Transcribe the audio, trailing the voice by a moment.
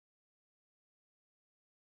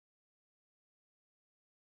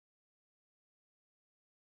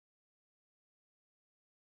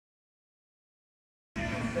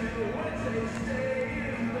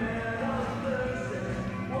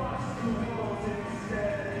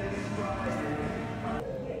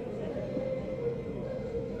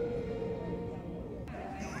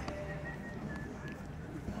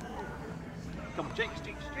Come on, jinx.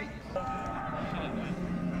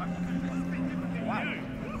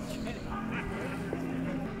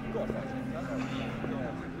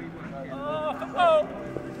 Oh!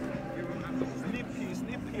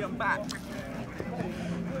 Snippy and back.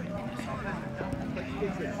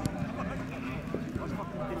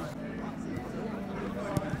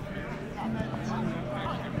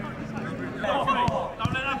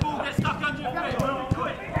 Don't let that ball get stuck under your feet.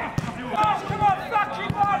 Come on,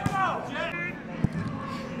 fucking right now!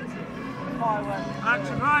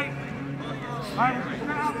 Action right.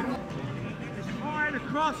 Fire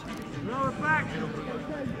across, lower back.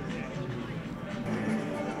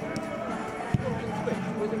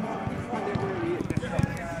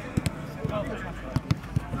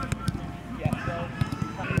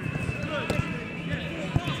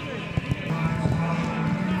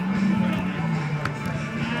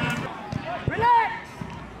 Relax!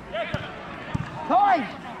 Time!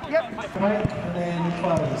 Yep. And then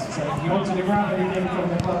close. So if you wanted to grab anything from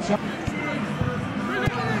the club shop.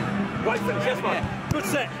 Right foot, yes, man. Good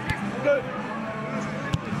set. Good.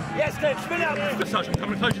 Yes, Ted, spin out. Good touch. I'm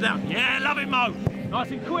coming to close you down. Yeah, love it, Mo.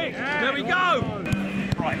 Nice and quick. Yeah, there we go.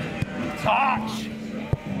 Right. Touch.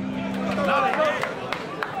 Love it.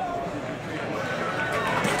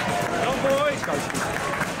 Come on, boys. Go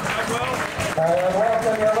well.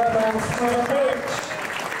 Welcome your rebels to the pitch.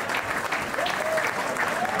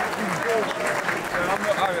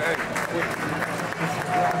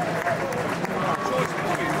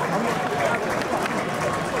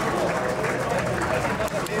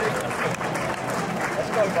 Let's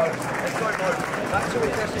go, Mo. That's all it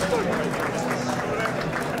is. Let's go, Mo.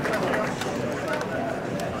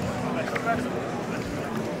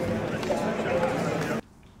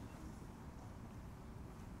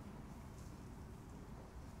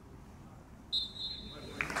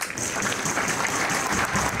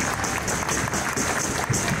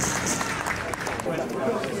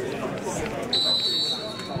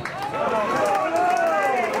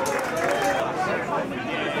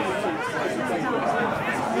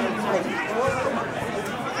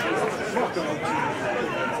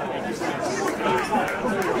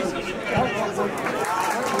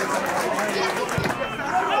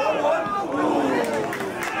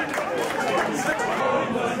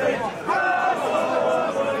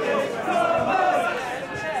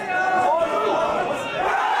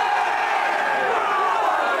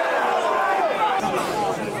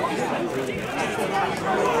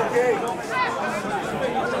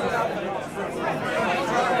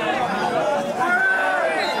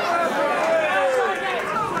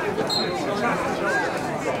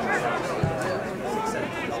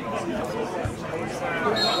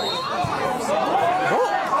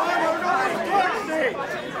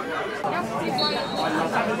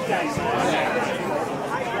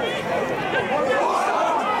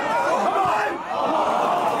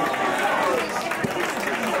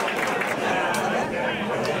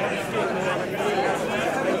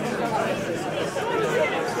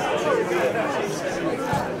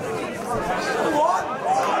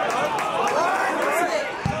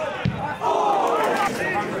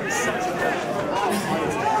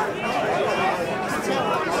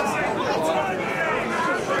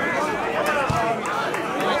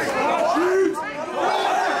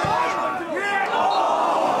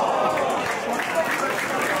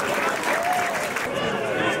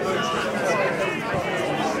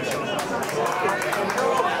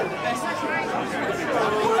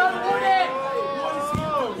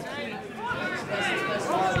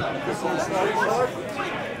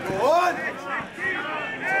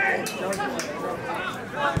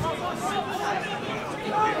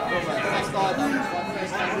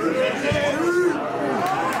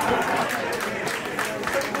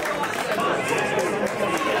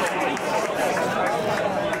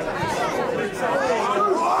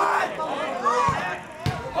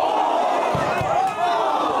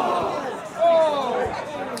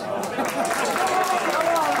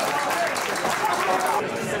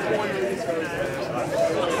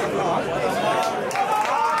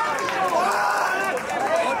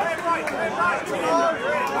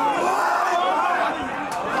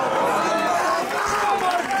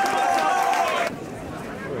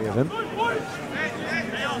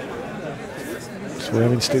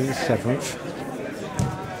 Swerving Stevens, 7th.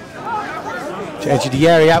 To edge of the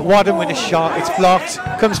area, Wadham with a shot, it's blocked.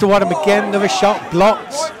 Comes to Wadham again, another shot,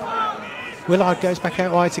 blocked. Willard goes back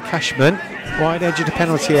out wide to Cashman, wide edge of the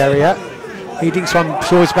penalty area. He dinks one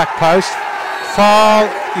towards back post. Foul,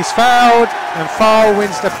 he's fouled, and Foul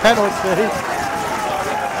wins the penalty.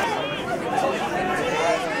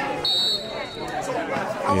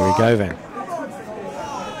 Here we go then.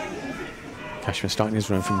 Cashman starting his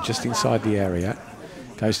run from just inside the area.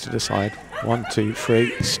 Goes to the side. 1, 2,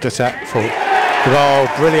 3. Stutter full.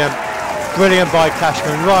 Oh, brilliant. Brilliant by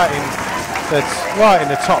Cashman. Right in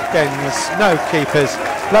the top end. There's no keepers.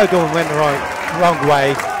 Lowdawn went the wrong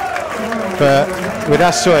way. But with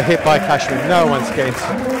that sort of hit by Cashman, no one's getting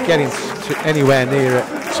to anywhere near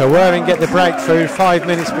it. So Worthing get the breakthrough 5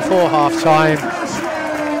 minutes before half time.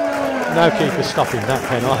 No keeper stopping that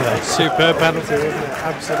pen either. Superb penalty, wasn't it?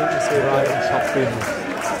 Absolutely see right on top bin.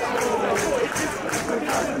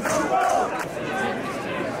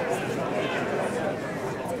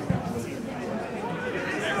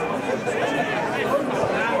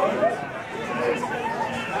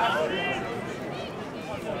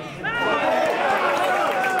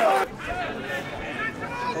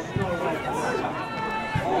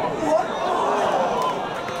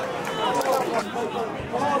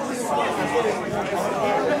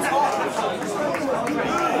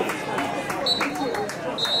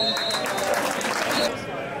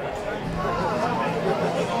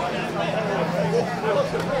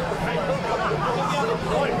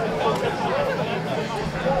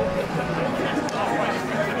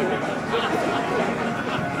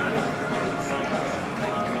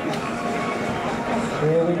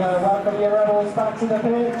 Here we go, welcome your rebels back to the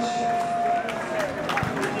pitch.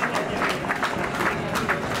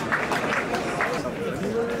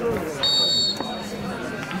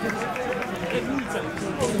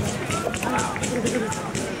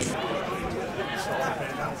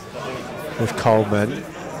 With Coleman,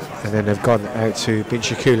 and then they've gone out to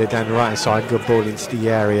Binchakula down the right hand side. Good ball into the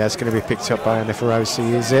area. It's going to be picked up by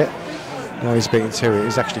Anafarosi, is it? No, he's beaten to it.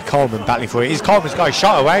 It's actually Coleman battling for it. He's Coleman's got a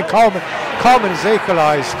shot away. Coleman has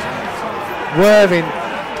equalised. Worthing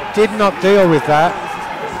did not deal with that.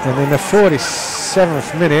 And in the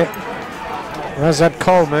 47th minute, Razad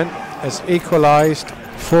Coleman has equalised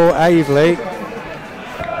for Aveley.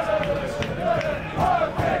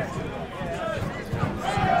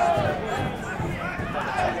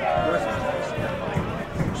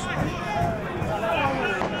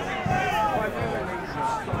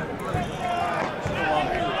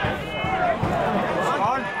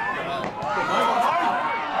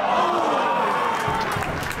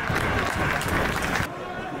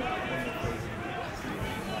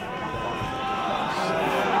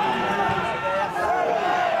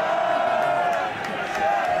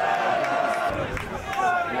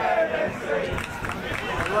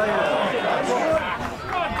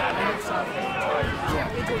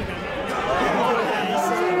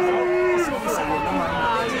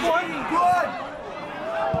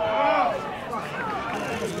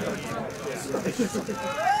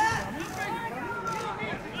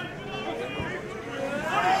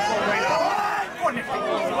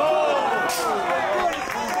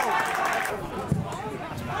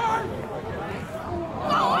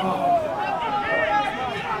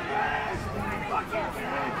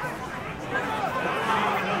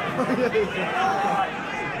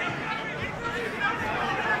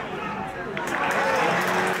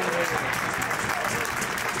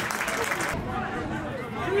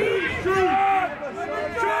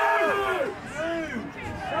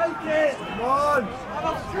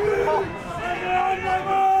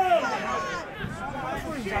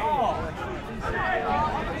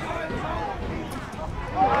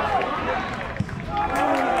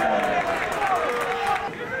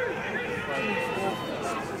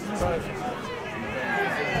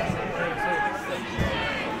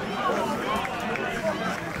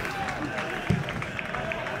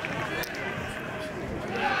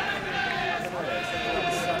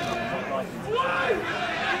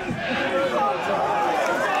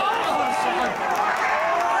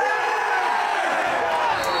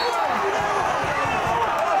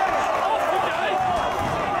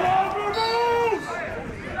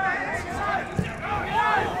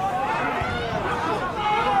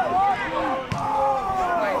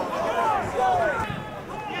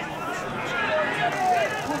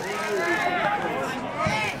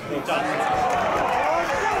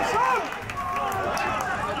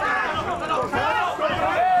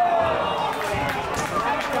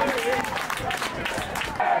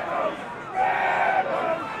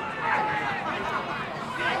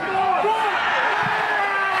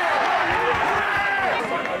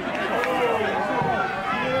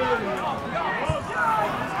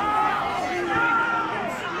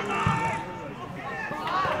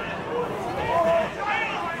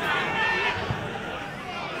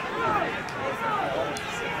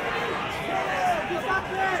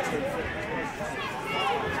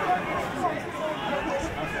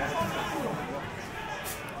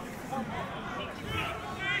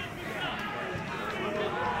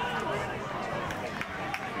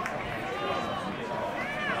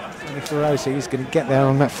 Rosie. He's going to get there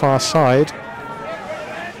on that far side.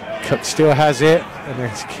 Cook still has it, and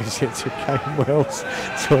then gives it to Kane Wills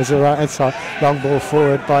towards the right hand side. Long ball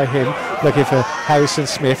forward by him, looking for Harrison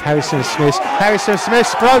Smith. Harrison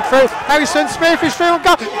Smith broke through. Harrison Smith is through and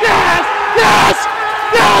goal. Yes! Yes!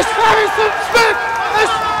 Yes! Harrison Smith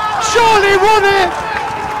has surely won it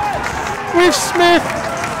with Smith.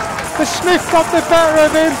 But Smith got the better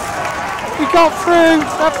of him. He got through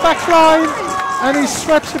that back line and he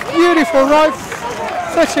swept a beautiful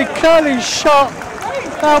right-footed curling shot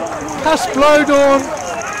out past Blowdorn,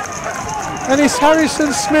 and it's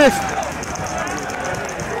Harrison Smith